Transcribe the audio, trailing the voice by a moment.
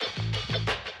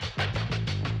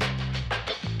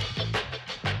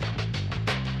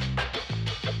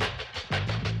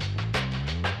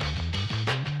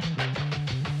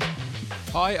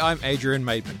Hi, I'm Adrian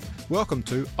Maidman. Welcome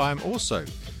to I'm Also,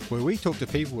 where we talk to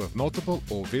people with multiple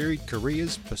or varied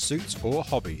careers, pursuits, or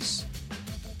hobbies.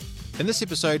 In this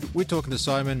episode, we're talking to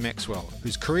Simon Maxwell,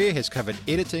 whose career has covered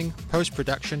editing,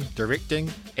 post-production,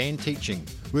 directing, and teaching,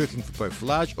 working for both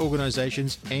large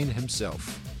organisations and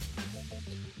himself.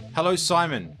 Hello,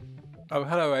 Simon. Oh,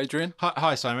 hello, Adrian.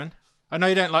 Hi, Simon. I know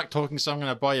you don't like talking, so I'm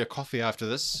going to buy you a coffee after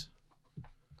this.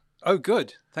 Oh,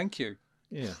 good. Thank you.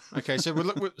 Yeah. Okay, so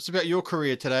it's about your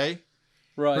career today.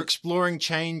 Right. We're exploring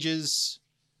changes.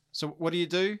 So what do you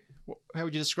do? How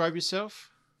would you describe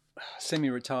yourself?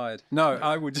 Semi-retired. No,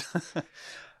 I would.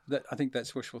 I think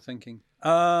that's wishful thinking.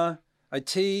 I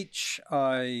teach.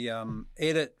 I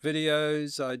edit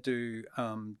videos. I do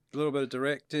a little bit of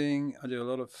directing. I do a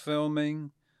lot of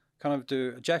filming. Kind of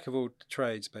do a jack of all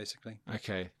trades, basically.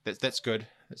 Okay, that's good.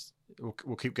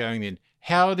 We'll keep going then.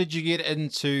 How did you get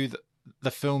into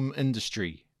the film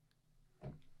industry?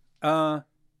 That's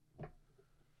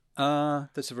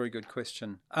a very good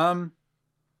question.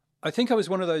 I think I was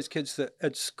one of those kids that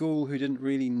at school who didn't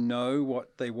really know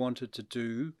what they wanted to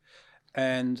do.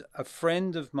 And a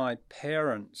friend of my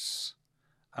parents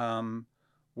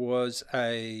was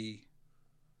a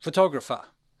photographer.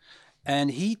 And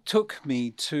he took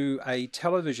me to a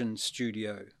television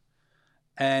studio.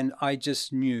 And I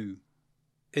just knew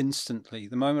instantly,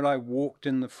 the moment I walked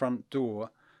in the front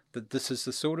door, that this is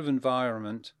the sort of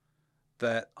environment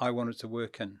that I wanted to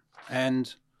work in.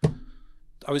 And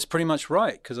I was pretty much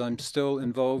right, because I'm still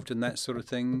involved in that sort of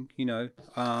thing,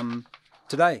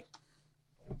 today.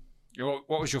 What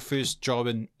was your first job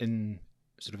in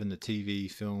sort of in the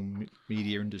TV, film,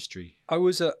 media industry? I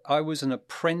was an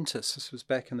apprentice. This was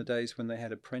back in the days when they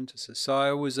had apprentices. So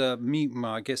I was a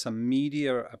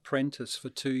media apprentice for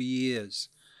 2 years.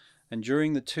 And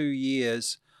during the 2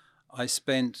 years, I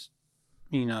spent,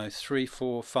 3,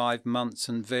 4, 5 months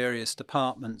in various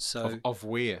departments. So of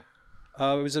where?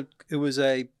 It was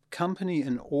a company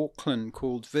in Auckland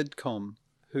called Vidcom,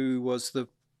 who was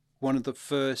one of the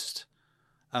first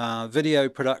video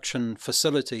production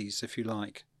facilities, if you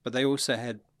like. But they also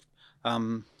had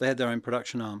their own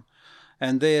production arm,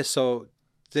 and their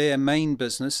main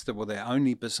business, their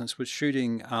only business, was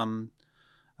shooting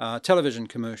television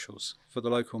commercials for the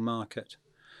local market.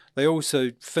 They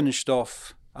also finished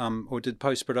off or did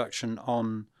post-production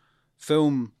on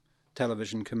film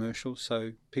television commercials.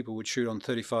 So people would shoot on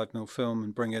 35mm film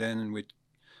and bring it in, and we'd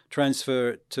transfer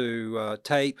it to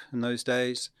tape in those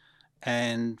days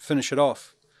and finish it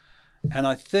off. And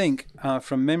I think,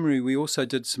 from memory, we also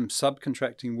did some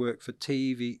subcontracting work for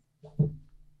TVNZ.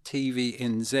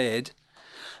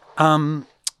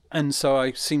 And so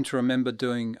I seem to remember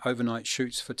doing overnight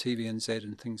shoots for TVNZ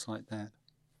and things like that.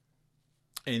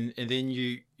 And then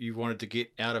you wanted to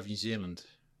get out of New Zealand.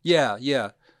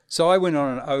 Yeah. So I went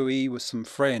on an OE with some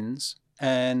friends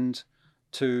and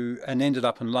ended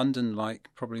up in London, like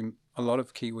probably a lot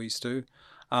of Kiwis do.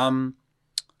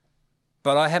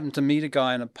 But I happened to meet a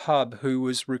guy in a pub who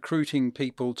was recruiting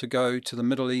people to go to the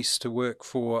Middle East to work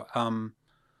for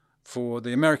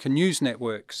the American news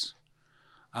networks.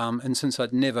 And since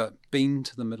I'd never been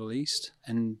to the Middle East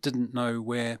and didn't know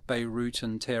where Beirut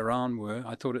and Tehran were,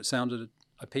 I thought it sounded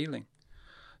appealing.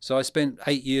 So I spent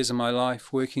 8 years of my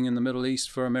life working in the Middle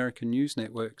East for American news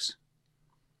networks.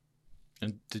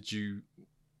 And I'm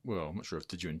not sure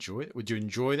did you enjoy it? Would you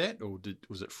enjoy that, or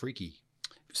was it freaky?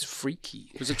 It was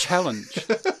freaky. It was a challenge.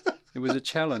 It was a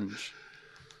challenge.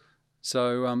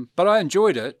 So, but I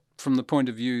enjoyed it from the point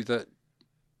of view that...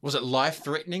 Was it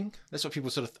life-threatening? That's what people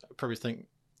sort of probably think.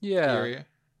 Yeah. Area.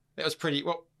 That was pretty...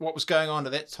 What was going on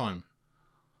at that time?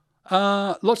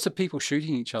 Lots of people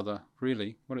shooting each other,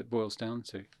 really, what it boils down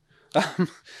to.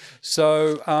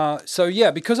 So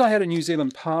because I had a New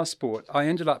Zealand passport, I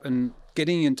ended up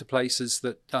getting into places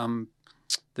that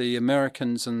the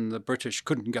Americans and the British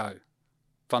couldn't go.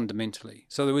 Fundamentally.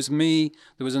 So there was me,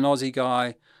 there was an Aussie guy,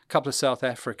 a couple of South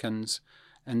Africans,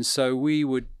 and so we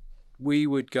would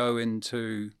go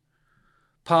into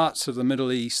parts of the Middle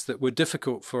East that were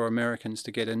difficult for Americans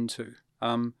to get into,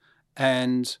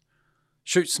 and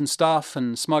shoot some stuff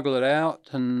and smuggle it out,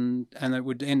 and it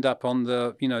would end up on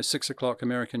the 6 o'clock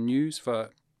American news for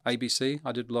ABC.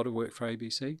 I did a lot of work for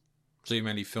ABC. So you're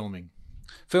mainly filming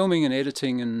and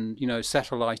editing and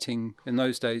satelliting. In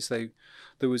those days there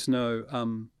was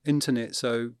no internet,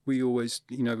 so we always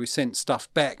we sent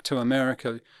stuff back to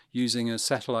America using a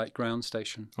satellite ground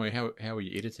station. Oh, how were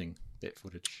you editing that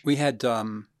footage? We had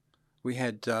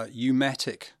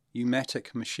U-matic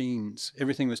machines.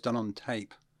 Everything was done on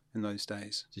tape in those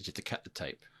days. Did you have to cut the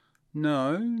tape?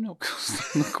 No, not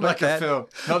quite like that. A film.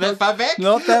 Not that far back.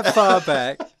 Not that far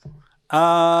back.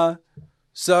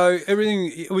 So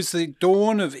it was the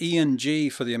dawn of E&G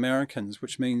for the Americans,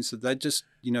 which means that they just,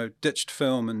 ditched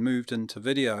film and moved into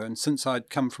video. And since I'd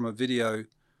come from a video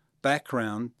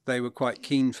background, they were quite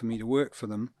keen for me to work for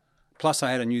them. Plus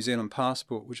I had a New Zealand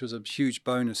passport, which was a huge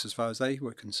bonus as far as they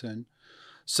were concerned.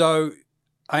 So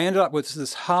I ended up with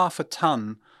this 1/2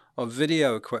 ton of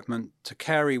video equipment to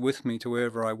carry with me to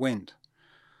wherever I went.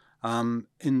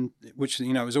 In which,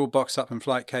 it was all boxed up in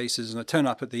flight cases, and I turn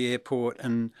up at the airport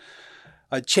and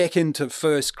I'd check into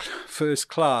first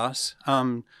class,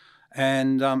 and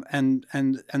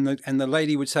the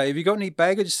lady would say, "Have you got any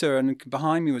baggage, sir?" And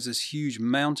behind me was this huge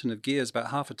mountain of gears, about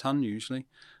 1/2 ton usually.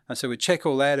 And so we'd check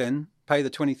all that in, pay the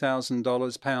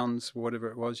 $20,000, pounds, whatever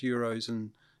it was, euros,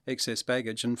 and excess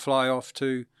baggage, and fly off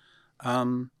to,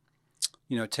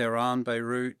 Tehran,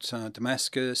 Beirut,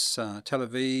 Damascus, Tel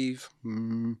Aviv,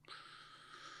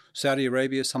 Saudi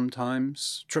Arabia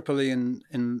sometimes, Tripoli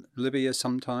in Libya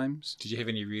sometimes. Did you have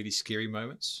any really scary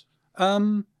moments?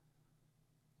 Did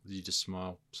you just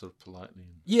smile sort of politely?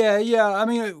 Yeah. I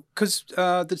mean, because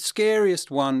the scariest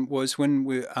one was when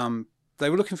they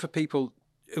were looking for people.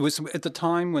 It was at the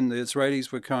time when the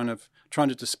Israelis were kind of trying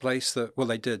to displace the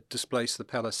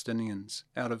Palestinians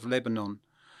out of Lebanon.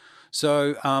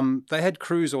 So they had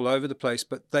crews all over the place,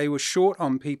 but they were short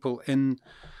on people in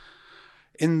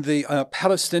the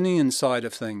Palestinian side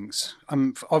of things,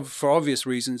 for obvious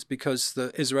reasons, because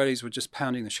the Israelis were just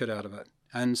pounding the shit out of it,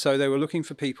 and so they were looking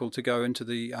for people to go into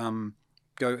the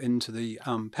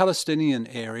Palestinian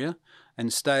area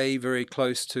and stay very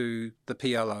close to the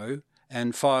PLO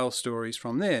and file stories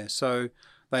from there. So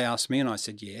they asked me, and I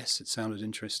said yes. It sounded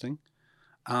interesting.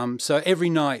 So every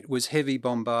night was heavy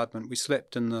bombardment. We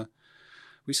slept in the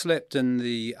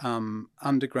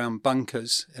underground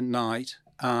bunkers at night.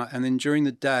 And then during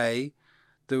the day,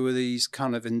 there were these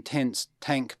kind of intense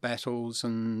tank battles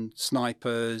and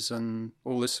snipers and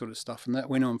all this sort of stuff. And that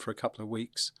went on for a couple of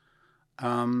weeks.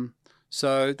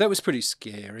 So that was pretty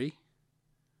scary.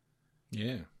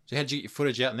 Yeah. So how did you get your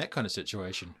footage out in that kind of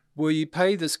situation? Well, you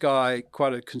pay this guy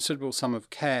quite a considerable sum of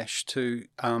cash to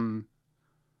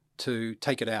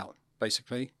take it out,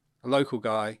 basically. A local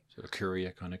guy. So a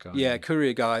courier kind of guy. Yeah,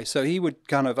 courier guy. So he would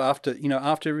kind of,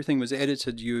 after everything was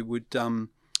edited, you would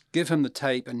give him the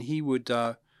tape, and he would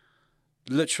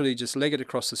literally just leg it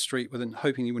across the street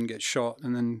hoping he wouldn't get shot,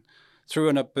 and then through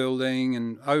a building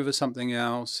and over something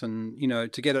else, and,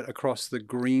 to get it across the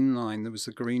Green Line. There was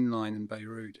the Green Line in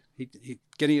Beirut.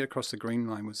 Getting it across the Green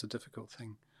Line was a difficult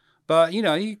thing. But,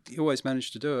 he always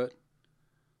managed to do it.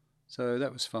 So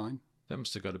that was fine. That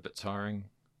must have got a bit tiring.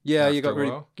 Yeah, I got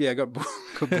bored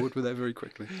with that very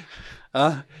quickly,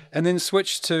 and then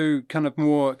switched to kind of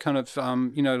more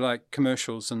like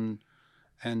commercials and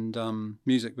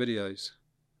music videos.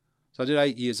 So I did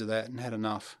 8 years of that and had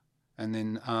enough, and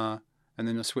then I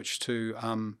switched to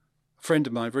a friend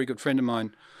of mine, a very good friend of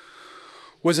mine,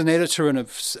 was an editor in a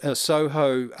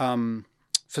Soho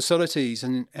facilities,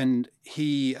 and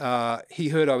he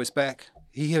heard I was back.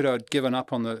 He heard I'd given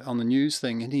up on the news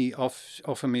thing, and he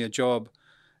offered me a job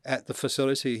at the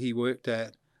facility he worked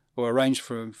at, or arranged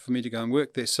for me to go and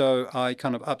work there. So I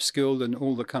kind of upskilled in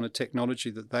all the kind of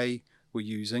technology that they were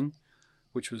using,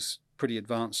 which was pretty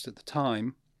advanced at the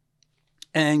time,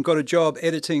 and got a job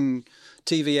editing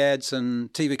TV ads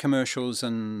and TV commercials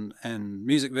and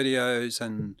music videos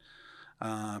and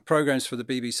programs for the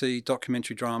BBC,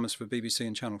 documentary dramas for BBC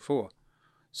and Channel 4.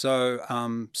 So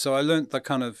I learnt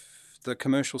the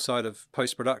commercial side of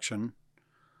post-production,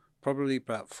 probably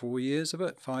about 5 years of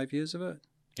it.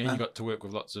 And you got to work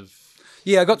with lots of...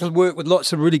 Yeah, I got to work with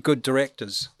lots of really good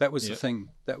directors. That was the thing.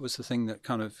 That was the thing that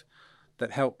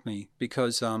helped me,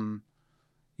 because, to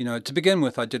begin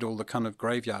with, I did all the kind of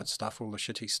graveyard stuff, all the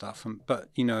shitty stuff. But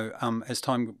as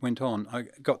time went on, I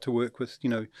got to work with,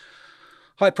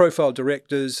 high-profile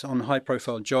directors on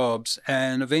high-profile jobs,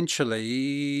 and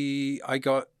eventually I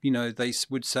got, they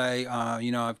would say,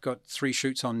 I've got 3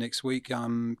 shoots on next week.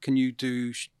 Can you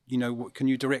do, can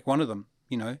you direct one of them?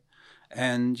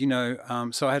 And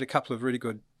so I had a couple of really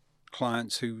good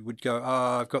clients who would go,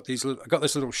 I've got this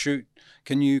little shoot.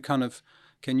 Can you come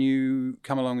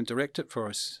along and direct it for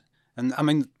us? And I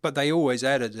mean, but they always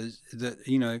added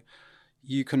that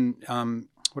you can,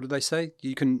 what did they say?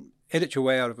 You can edit your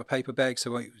way out of a paper bag,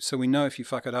 so we know if you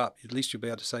fuck it up, at least you'll be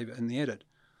able to save it in the edit,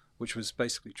 which was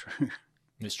basically true.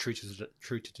 It's true to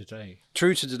today.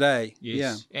 True to today.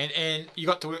 Yes. Yeah. And you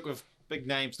got to work with big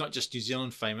names, not just New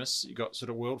Zealand famous. You got sort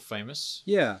of world famous.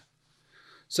 Yeah.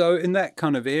 So in that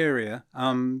kind of area,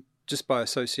 just by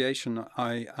association,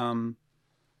 I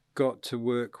got to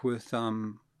work with.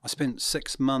 I spent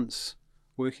 6 months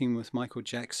working with Michael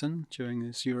Jackson during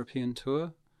this European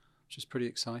tour. which is pretty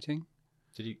exciting.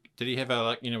 Did he have a,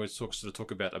 like, we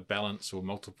talk about a balance or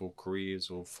multiple careers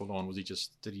or full on?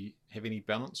 Did he have any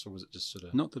balance, or was it just sort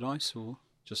of Not that I saw.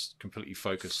 just completely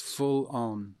focused? Full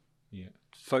on. Yeah.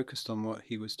 Focused on what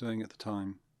he was doing at the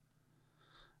time.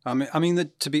 I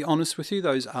mean, to be honest with you,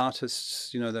 those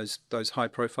artists, those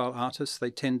high-profile artists,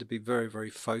 they tend to be very, very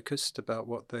focused about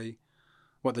what they're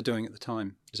doing at the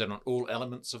time. Is that on all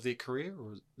elements of their career,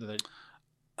 or are they?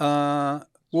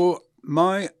 Well,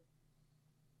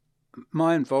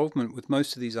 my involvement with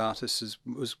most of these artists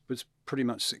was pretty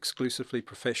much exclusively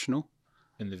professional.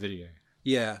 In the video.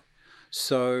 Yeah.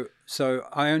 So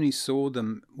I only saw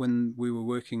them when we were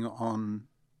working on.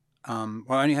 I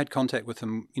only had contact with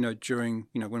them, during,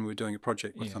 when we were doing a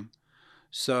project with them.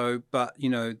 So, but,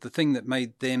 the thing that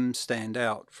made them stand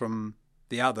out from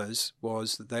the others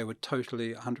was that they were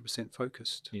totally 100%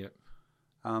 focused. Yeah.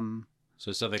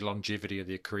 So the longevity of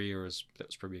their career that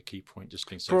was probably a key point, just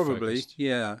being so probably focused.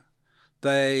 Yeah.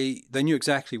 They knew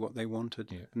exactly what they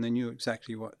wanted, Yeah. and they knew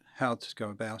exactly how to go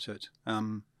about it.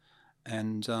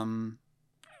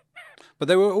 But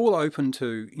they were all open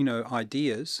to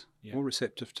ideas, all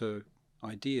receptive to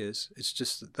ideas. It's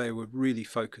just that they were really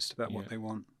focused about what they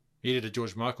want. You did a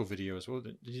George Michael video as well,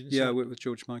 did you? Yeah, I worked with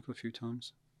George Michael a few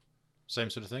times. Same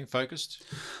sort of thing, focused?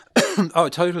 Oh,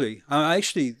 totally.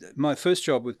 Actually, my first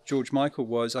job with George Michael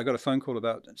was I got a phone call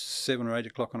about 7 or 8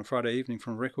 o'clock on a Friday evening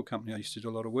from a record company I used to do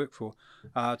a lot of work for,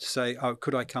 to say,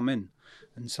 could I come in?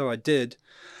 And so I did.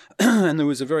 And there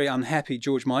was a very unhappy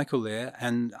George Michael there.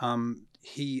 And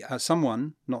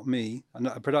someone, not me,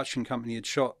 a production company had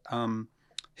shot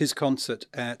his concert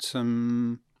at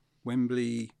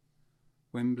Wembley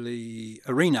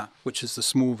Arena, which is the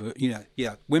small,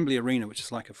 Wembley Arena, which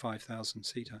is like a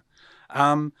 5,000-seater.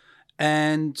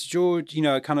 And George,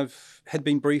 kind of had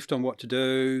been briefed on what to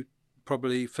do,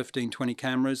 probably 15, 20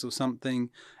 cameras or something.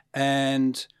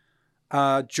 And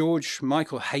George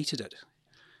Michael hated it.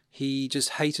 He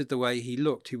just hated the way he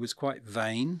looked. He was quite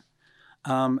vain.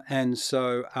 And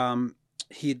so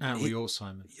we all,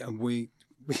 Simon?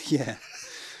 Yeah.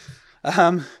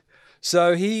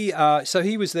 So he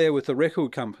was there with the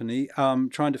record company,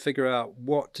 trying to figure out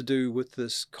what to do with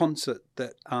this concert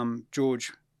that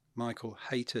George Michael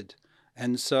hated.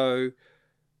 And so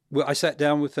I sat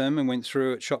down with him and went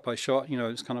through it shot by shot.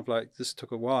 It's kind of like, this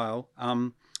took a while.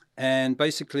 And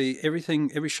basically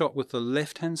every shot with the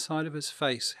left-hand side of his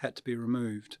face had to be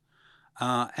removed.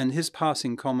 And his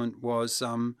passing comment was,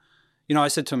 I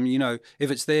said to him, if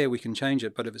it's there, we can change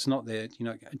it. But if it's not there,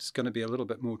 it's going to be a little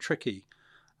bit more tricky.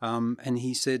 And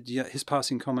he said, his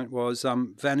passing comment was,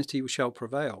 vanity shall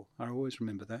prevail. I always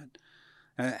remember that.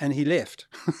 And he left.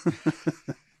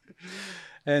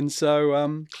 And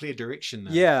so... clear direction,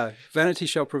 though. Yeah, vanity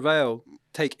shall prevail.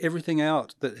 Take everything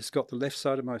out that has got the left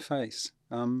side of my face.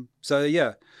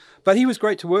 But he was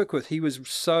great to work with. He was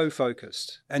so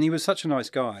focused. And he was such a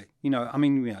nice guy.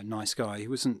 Nice guy. He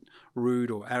wasn't rude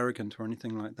or arrogant or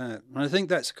anything like that. And I think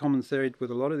that's a common thread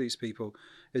with a lot of these people,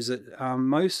 is that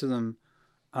most of them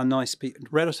are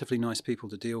relatively nice people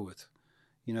to deal with.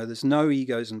 There's no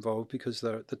egos involved because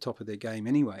they're at the top of their game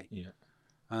anyway. Yeah.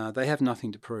 They have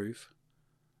nothing to prove.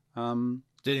 Did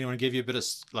anyone give you a bit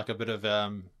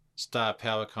of star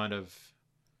power, kind of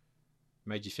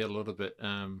made you feel a little bit,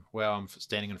 wow, I'm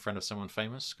standing in front of someone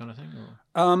famous, kind of thing?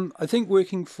 Or? I think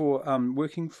working for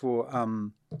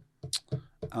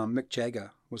Mick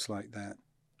Jagger was like that,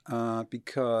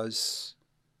 because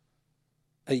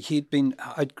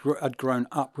I'd grown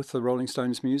up with the Rolling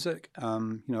Stones music,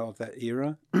 of that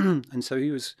era, and so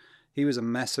he was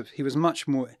much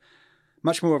more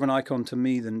of an icon to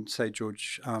me than, say,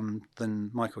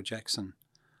 than Michael Jackson.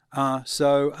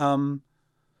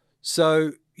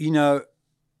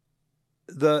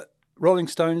 The Rolling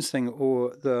Stones thing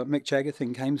or the Mick Jagger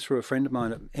thing came through a friend of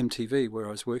mine at MTV where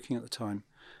I was working at the time.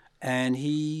 And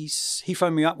he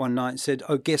phoned me up one night and said,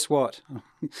 "Oh, guess what?"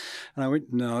 And I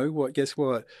went, "No, what? Guess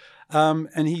what?"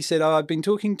 And he said, "Oh, I've been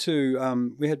talking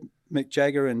to, we had Mick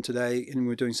Jagger in today and we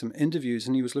were doing some interviews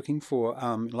and he was looking for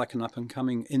like an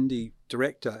up-and-coming indie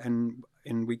director and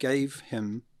we gave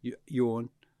him your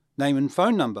name and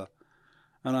phone number."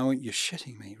 And I went, "You're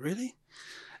shitting me, really?"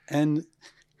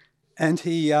 And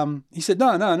he said,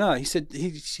 no. He said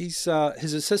his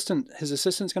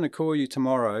assistant's going to call you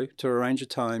tomorrow to arrange a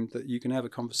time that you can have a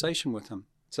conversation with him.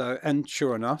 So, and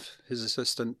sure enough, his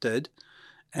assistant did.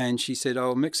 And she said,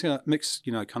 "Oh, Mick's kind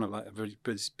of like a very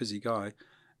busy guy,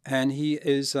 and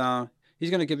he's going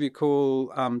to give you a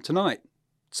call tonight,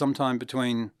 sometime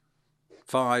between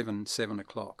 5 and 7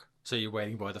 o'clock." So you're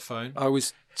waiting by the phone? I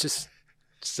was just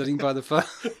sitting by the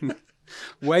phone,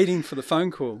 waiting for the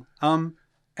phone call.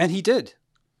 And he did.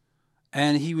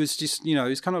 And he was just, he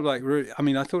was kind of like, I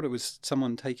mean, I thought it was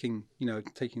someone taking the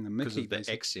mickey. Because of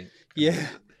the accent. Yeah.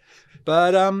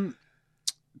 But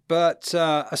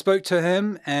I spoke to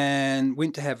him and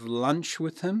went to have lunch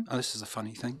with him. Oh, this is a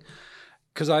funny thing.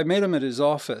 Because I met him at his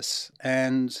office,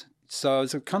 and so I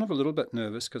was kind of a little bit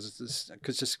nervous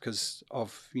because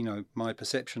of my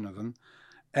perception of him.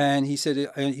 And he said,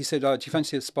 "Oh, do you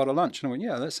fancy a spot of lunch?" And I went,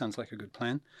 "Yeah, that sounds like a good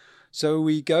plan." So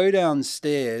we go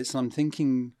downstairs, and I'm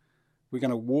thinking we're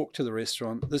going to walk to the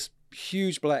restaurant. This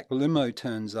huge black limo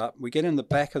turns up. We get in the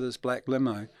back of this black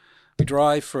limo. We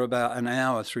drive for about an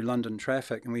hour through London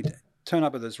traffic, and we turn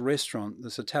up at this restaurant,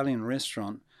 this Italian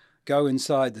restaurant. Go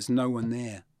inside, there's no one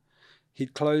there.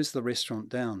 He'd closed the restaurant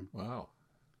down. Wow.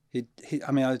 I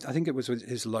think it was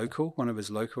one of his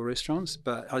local restaurants.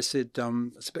 But I said,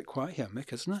 it's a bit quiet here,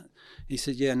 Mick, isn't it? He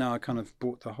said, yeah, no, I kind of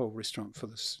bought the whole restaurant for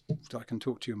this, so I can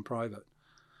talk to you in private.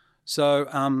 So,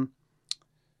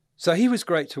 so he was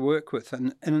great to work with,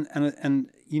 and in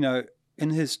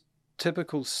his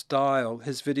typical style,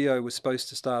 his video was supposed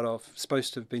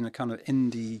to have been a kind of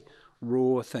indie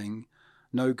raw thing,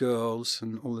 no girls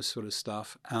and all this sort of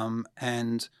stuff.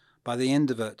 And by the end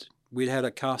of it, we'd had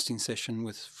a casting session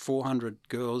with 400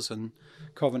 girls in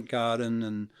Covent Garden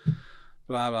and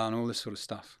blah, blah, and all this sort of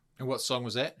stuff. And what song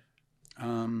was that?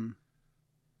 I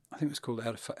think it was called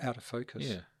Out of Focus.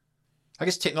 Yeah. I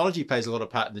guess technology plays a lot of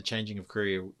part in the changing of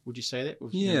career. Would you say that?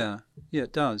 Yeah,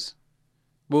 it does.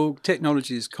 Well,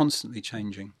 technology is constantly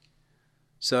changing.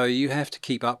 So you have to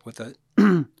keep up with it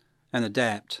and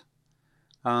adapt.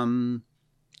 And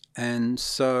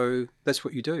so that's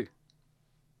what you do.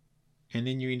 And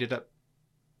then you ended up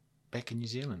back in New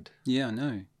Zealand. Yeah, I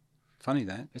know. Funny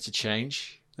that. That's a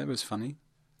change. That was funny.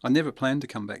 I never planned to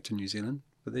come back to New Zealand,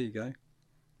 but there you go.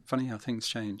 Funny how things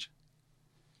change.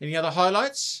 Any other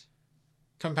highlights?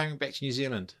 Coming back to New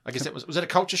Zealand. I guess was that a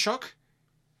culture shock?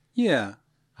 Yeah.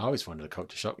 I always find it a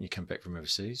culture shock when you come back from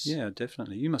overseas. Yeah,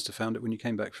 definitely. You must have found it when you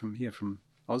came back from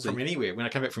Aussie. From anywhere. When I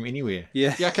come back from anywhere.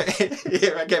 Yeah. Yeah, okay.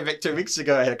 Yeah, I came back 2 weeks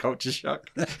ago. I had a culture shock.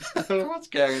 What's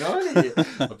going on here?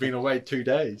 I've been away 2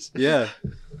 days. Yeah.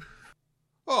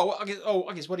 I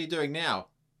guess what are you doing now?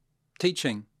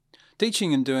 Teaching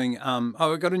and doing.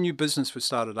 We've got a new business we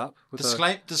started up. With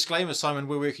Disclaimer, Simon.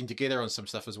 We're working together on some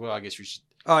stuff as well. I guess we should.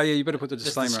 Oh yeah, you better put the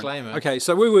disclaimer. In. Okay,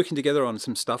 so we're working together on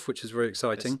some stuff, which is very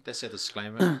exciting. That's a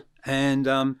disclaimer. And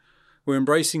we're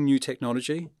embracing new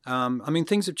technology.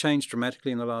 Things have changed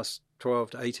dramatically in the last 12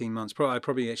 to 18 months.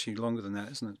 Probably actually longer than that,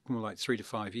 isn't it? More like 3 to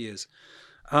 5 years.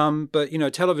 But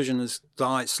television is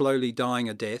slowly dying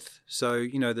a death. So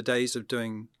the days of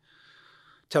doing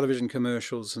television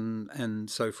commercials and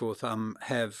so forth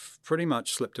have pretty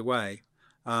much slipped away,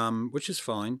 which is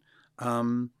fine.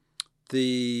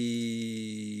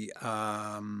 The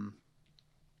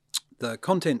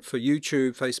content for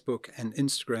YouTube, Facebook, and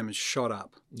Instagram has shot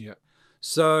up. Yeah.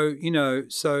 So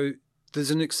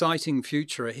there's an exciting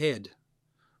future ahead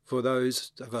for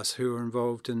those of us who are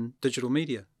involved in digital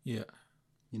media. Yeah.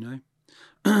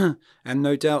 And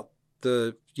no doubt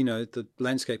the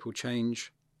landscape will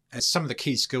change. Some of the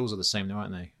key skills are the same, though,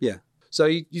 aren't they? Yeah. So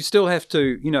you still have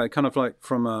to, kind of like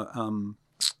from a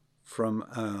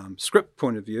script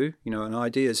point of view, an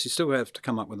idea is you still have to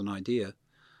come up with an idea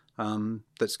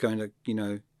that's going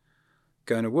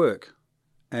to work.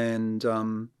 And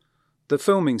the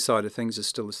filming side of things is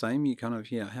still the same. You kind of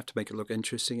have to make it look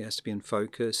interesting. It has to be in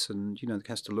focus, and it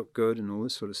has to look good, and all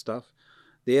this sort of stuff.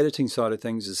 The editing side of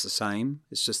things is the same.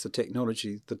 It's just the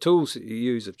technology, the tools that you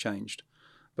use have changed,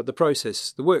 but the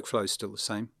process, the workflow is still the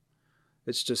same.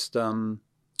 It's just the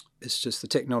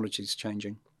technology is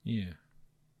changing. Yeah.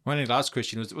 One last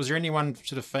question was there anyone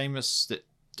sort of famous that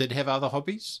did have other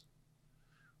hobbies,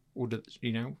 or did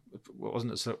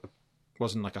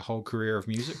wasn't like a whole career of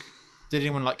music? Did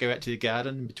anyone go out to the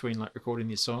garden in between recording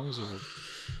their songs, or?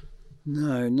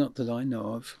 No, not that I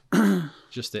know of.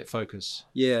 Just that focus.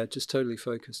 Yeah, just totally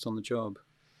focused on the job.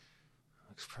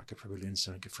 I could probably learn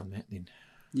something from that then.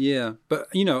 Yeah, but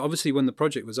obviously when the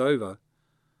project was over,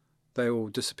 they all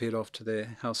disappeared off to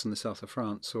their house in the south of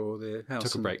France or their house.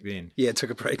 Took a break then. Yeah,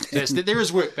 took a break then. There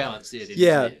is work balance there.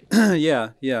 Yeah.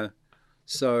 Yeah.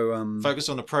 So focus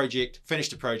on the project, finish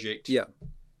the project. Yeah.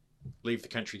 Leave the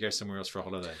country, go somewhere else for a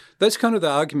holiday. That's kind of the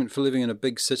argument for living in a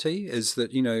big city, is that,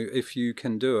 if you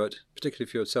can do it, particularly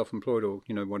if you're self-employed or,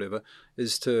 whatever,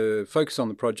 is to focus on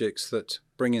the projects that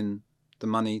bring in the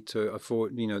money to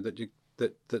afford, that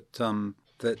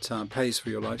pays for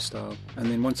your lifestyle.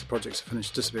 And then once the projects are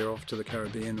finished, disappear off to the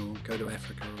Caribbean or go to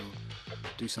Africa or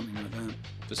do something like that.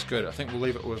 That's good. I think we'll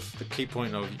leave it with the key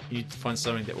point of you need to find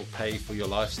something that will pay for your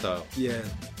lifestyle. Yeah.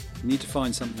 You need to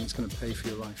find something that's going to pay for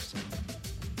your lifestyle.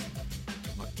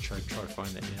 try to find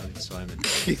that now then, Simon.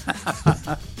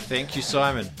 Thank you,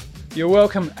 Simon. You're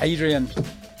welcome, Adrian.